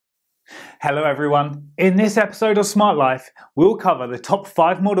Hello everyone, in this episode of Smart Life we'll cover the top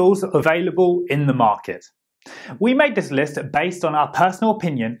 5 models available in the market. We made this list based on our personal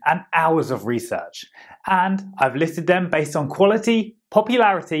opinion and hours of research, and I've listed them based on quality,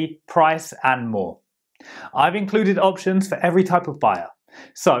 popularity, price and more. I've included options for every type of buyer,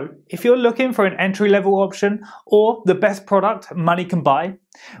 so if you're looking for an entry-level option or the best product money can buy,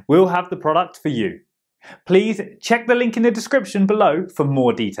 we'll have the product for you. Please check the link in the description below for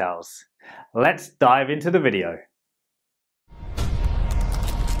more details. Let's dive into the video.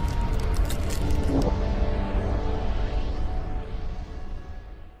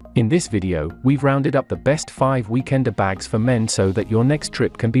 In this video, we've rounded up the best 5 weekender bags for men so that your next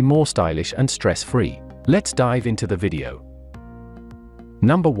trip can be more stylish and stress-free. Let's dive into the video.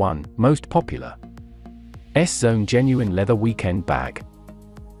 Number 1, most popular. S-Zone Genuine Leather Weekend Bag.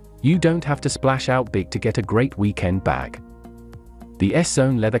 You don't have to splash out big to get a great weekend bag. The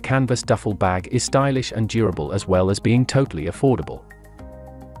S-Zone Leather Canvas Duffel Bag is stylish and durable as well as being totally affordable.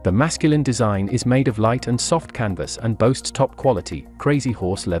 The masculine design is made of light and soft canvas and boasts top-quality, Crazy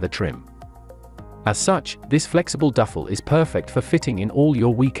Horse leather trim. As such, this flexible duffel is perfect for fitting in all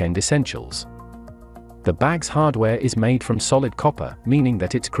your weekend essentials. The bag's hardware is made from solid copper, meaning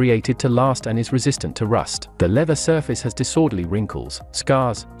that it's created to last and is resistant to rust. The leather surface has disorderly wrinkles,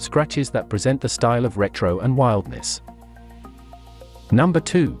 scars, scratches that present the style of retro and wildness. Number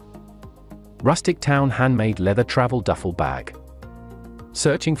 2. Rustic Town Handmade Leather Travel Duffel Bag.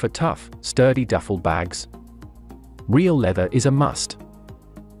 Searching for tough, sturdy duffel bags? Real leather is a must.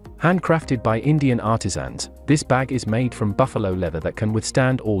 Handcrafted by Indian artisans, this bag is made from buffalo leather that can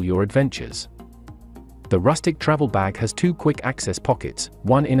withstand all your adventures. The Rustic travel bag has 2 quick access pockets,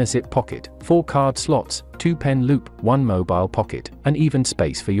 1 inner zip pocket, 4 card slots, 2 pen loop, 1 mobile pocket, and even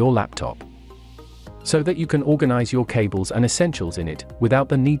space for your laptop. So that you can organize your cables and essentials in it, without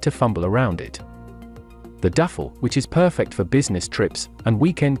the need to fumble around it. The duffel, which is perfect for business trips and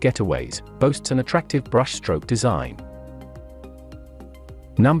weekend getaways, boasts an attractive brushstroke design.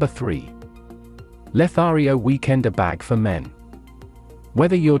 Number 3. Leathario Weekender Bag for Men.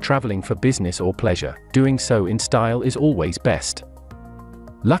 Whether you're traveling for business or pleasure, doing so in style is always best.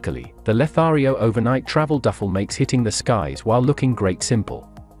 Luckily, the Leathario Overnight Travel Duffel makes hitting the skies while looking great simple.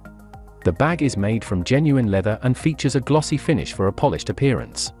 The bag is made from genuine leather and features a glossy finish for a polished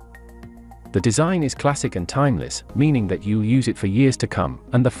appearance. The design is classic and timeless, meaning that you'll use it for years to come,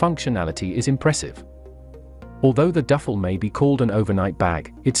 and the functionality is impressive. Although the duffel may be called an overnight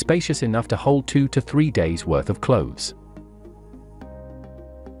bag, it's spacious enough to hold 2 to 3 days worth of clothes.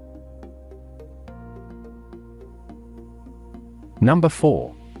 Number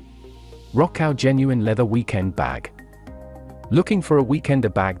 4. ROCKCOW Genuine Leather Weekend Bag. Looking for a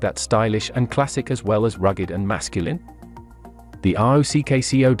weekender bag that's stylish and classic as well as rugged and masculine? The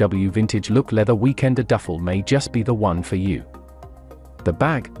ROCKCOW Vintage Look Leather Weekender Duffel may just be the one for you. The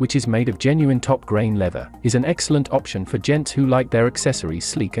bag, which is made of genuine top-grain leather, is an excellent option for gents who like their accessories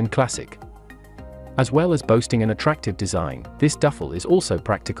sleek and classic. As well as boasting an attractive design, this duffel is also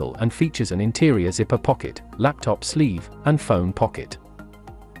practical and features an interior zipper pocket, laptop sleeve, and phone pocket.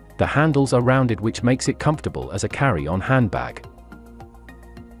 The handles are rounded, which makes it comfortable as a carry-on handbag.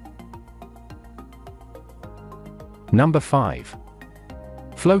 Number 5.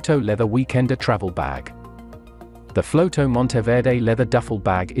 Floto Leather Weekender Travel Bag. The Floto Monteverde Leather Duffel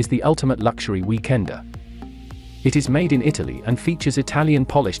Bag is the ultimate luxury weekender. It is made in Italy and features Italian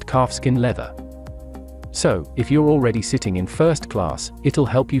polished calfskin leather. So, if you're already sitting in first class, it'll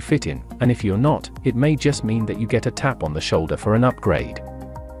help you fit in, and if you're not, it may just mean that you get a tap on the shoulder for an upgrade.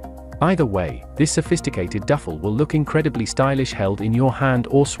 Either way, this sophisticated duffel will look incredibly stylish held in your hand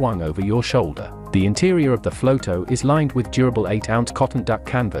or swung over your shoulder. The interior of the Floto is lined with durable 8-ounce cotton duck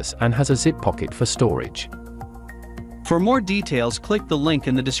canvas and has a zip pocket for storage. For more details, click the link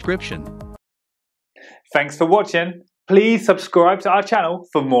in the description. Thanks for watching. Please subscribe to our channel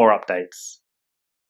for more updates.